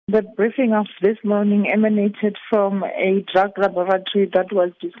The briefing of this morning emanated from a drug laboratory that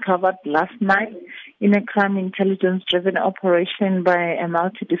was discovered last night in a crime intelligence-driven operation by a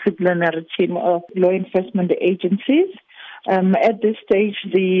multi-disciplinary team of law enforcement agencies. At this stage,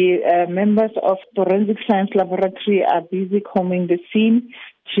 the members of Forensic Science Laboratory are busy combing the scene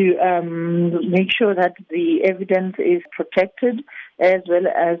to make sure that the evidence is protected, as well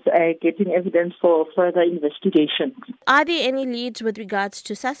as getting evidence for further investigation. Are there any leads with regards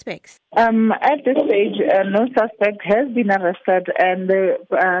to suspects? At this stage, no suspect has been arrested, and the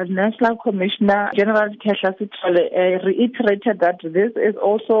National Commissioner, General Khehla Sitole, reiterated that this is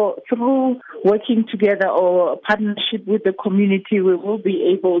also through working together or partnership with the community, we will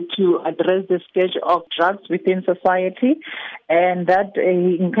be able to address the scourge of drugs within society, and that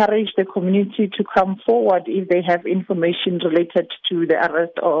encourage the community to come forward if they have information related to the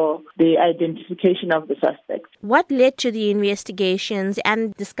arrest or the identification of the suspects. What led to the investigations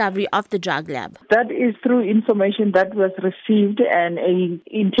and discovery of the drug lab? That is through information that was received, and an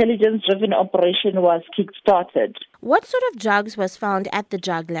intelligence-driven operation was kick-started. What sort of drugs was found at the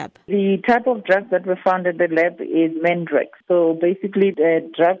drug lab? The type of drugs that were found at the lab is mandrax. So basically the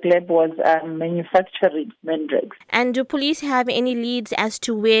drug lab was manufacturing mandrax. And do police have any leads as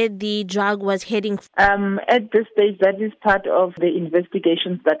to where the drug was heading? At this stage, that is part of the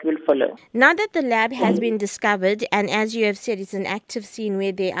investigations that will follow. Now that the lab has been discovered, and as you have said, it's an active scene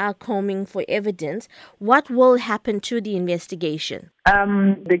where they are combing for evidence, what will happen to the investigation?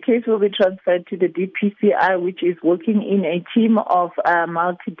 The case will be transferred to the DPCI, which is working in a team of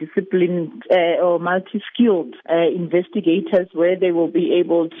multi-disciplined or multi-skilled investigators, where they will be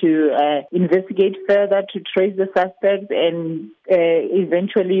able to investigate further to trace the suspects and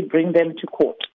eventually bring them to court.